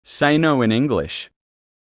Say no in English.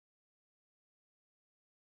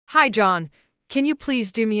 Hi, John. Can you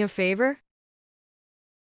please do me a favor?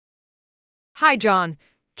 Hi, John.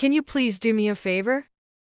 Can you please do me a favor?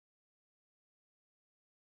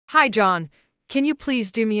 Hi, John. Can you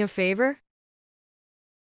please do me a favor?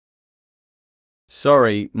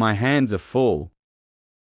 Sorry, my hands are full.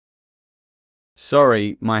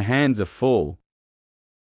 Sorry, my hands are full.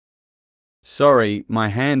 Sorry, my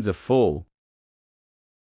hands are full.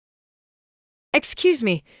 Excuse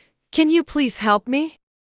me. Can you please help me?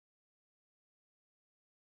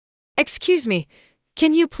 Excuse me.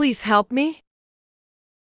 Can you please help me?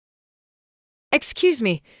 Excuse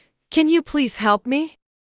me. Can you please help me?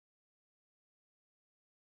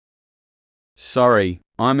 Sorry,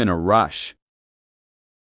 I'm in a rush.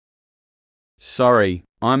 Sorry,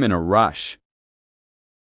 I'm in a rush.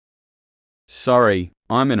 Sorry,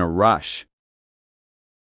 I'm in a rush.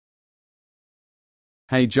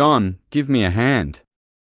 Hey John, give me a hand.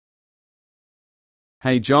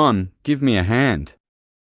 Hey John, give me a hand.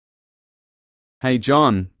 Hey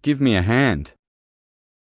John, give me a hand.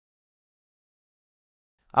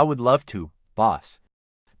 I would love to, boss.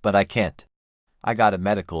 But I can't. I got a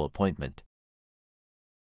medical appointment.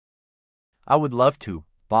 I would love to,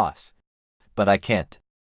 boss. But I can't.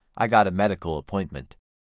 I got a medical appointment.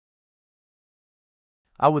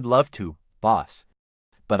 I would love to, boss.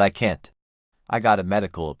 But I can't. I got a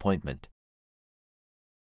medical appointment.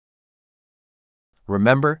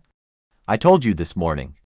 Remember? I told you this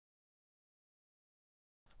morning.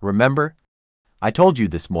 Remember? I told you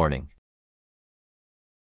this morning.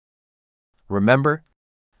 Remember?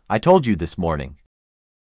 I told you this morning.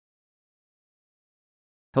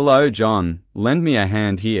 Hello John, lend me a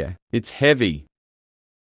hand here, it's heavy.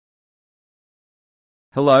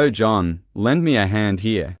 Hello John, lend me a hand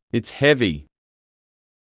here, it's heavy.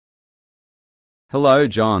 Hello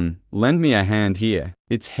John, lend me a hand here,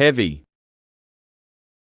 it's heavy.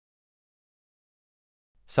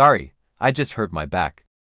 Sorry, I just hurt my back.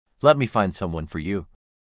 Let me find someone for you.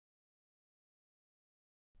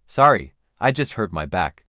 Sorry, I just hurt my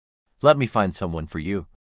back. Let me find someone for you.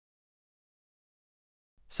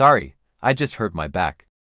 Sorry, I just hurt my back.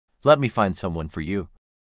 Let me find someone for you.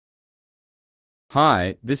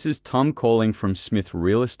 Hi, this is Tom calling from Smith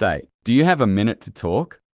Real Estate. Do you have a minute to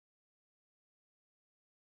talk?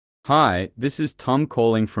 Hi, this is Tom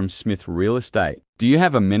calling from Smith Real Estate. Do you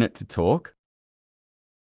have a minute to talk?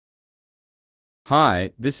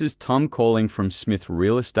 Hi, this is Tom calling from Smith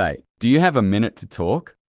Real Estate. Do you have a minute to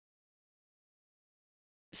talk?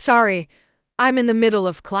 Sorry, I'm in the middle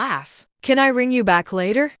of class. Can I ring you back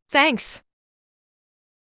later? Thanks.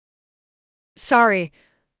 Sorry,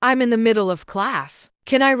 I'm in the middle of class.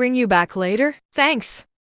 Can I ring you back later? Thanks.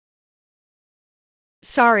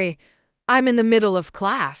 Sorry, I'm in the middle of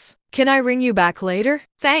class. Can I ring you back later?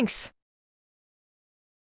 Thanks.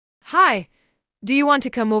 Hi, do you want to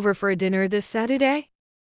come over for a dinner this Saturday?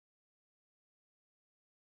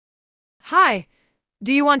 Hi,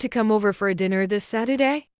 do you want to come over for a dinner this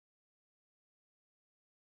Saturday?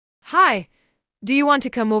 Hi, do you want to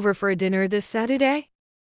come over for a dinner this Saturday?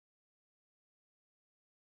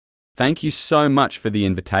 Thank you so much for the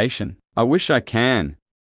invitation. I wish I can.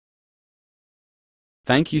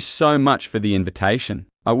 Thank you so much for the invitation.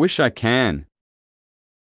 I wish I can.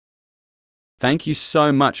 Thank you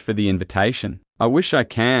so much for the invitation. I wish I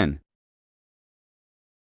can.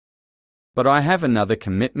 But I have another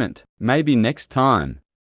commitment. Maybe next time.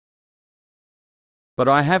 But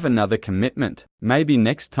I have another commitment. Maybe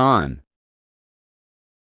next time.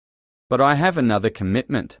 But I have another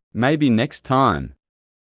commitment. Maybe next time.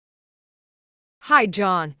 Hi,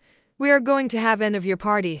 John. We are going to have end of year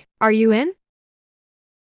party. Are you in?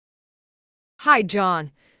 Hi,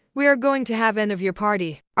 John. We are going to have end of year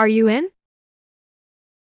party. Are you in?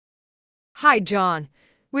 Hi, John.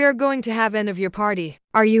 We are going to have end of year party.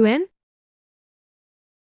 Are you in?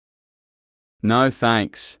 No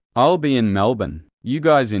thanks. I'll be in Melbourne. You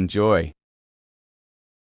guys enjoy.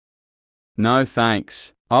 No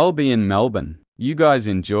thanks. I'll be in Melbourne. You guys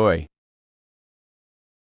enjoy.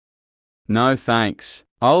 No thanks.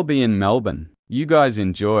 I'll be in Melbourne. You guys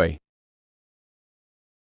enjoy.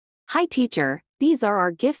 Hi teacher, these are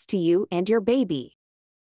our gifts to you and your baby.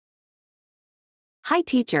 Hi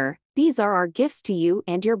teacher, these are our gifts to you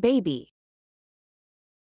and your baby.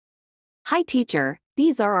 Hi teacher,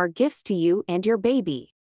 these are our gifts to you and your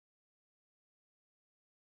baby.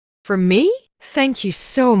 For me? Thank you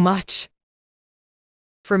so much.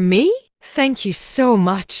 For me? Thank you so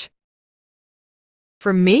much.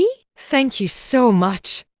 For me? Thank you so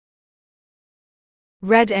much.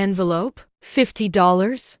 Red envelope,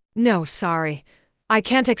 $50? No, sorry. I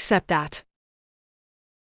can't accept that.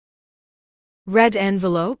 Red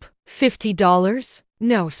envelope, $50?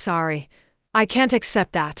 No, sorry. I can't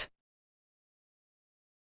accept that.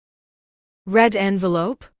 Red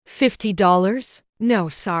envelope, $50? No,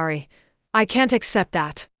 sorry. I can't accept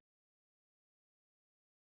that.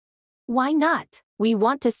 Why not? We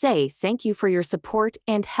want to say thank you for your support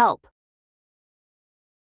and help.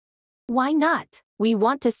 Why not? We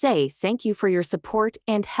want to say thank you for your support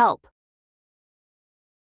and help.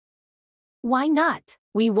 Why not?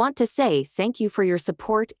 We want to say thank you for your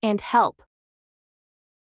support and help.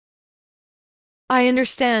 I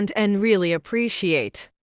understand and really appreciate.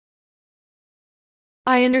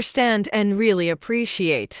 I understand and really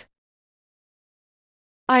appreciate.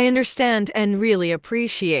 I understand and really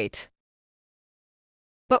appreciate.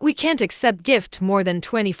 But we can't accept gift more than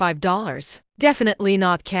 $25. Definitely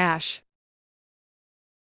not cash.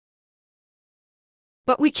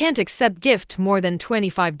 But we can't accept gift more than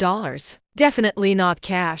 $25. Definitely not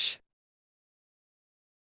cash.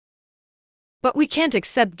 But we can't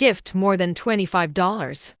accept gift more than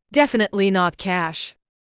 $25. Definitely not cash.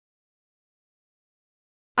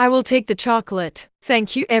 I will take the chocolate.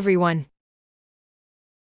 Thank you, everyone.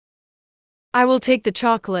 I will take the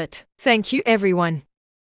chocolate. Thank you, everyone.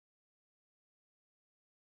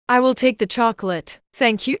 I will take the chocolate.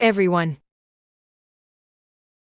 Thank you, everyone.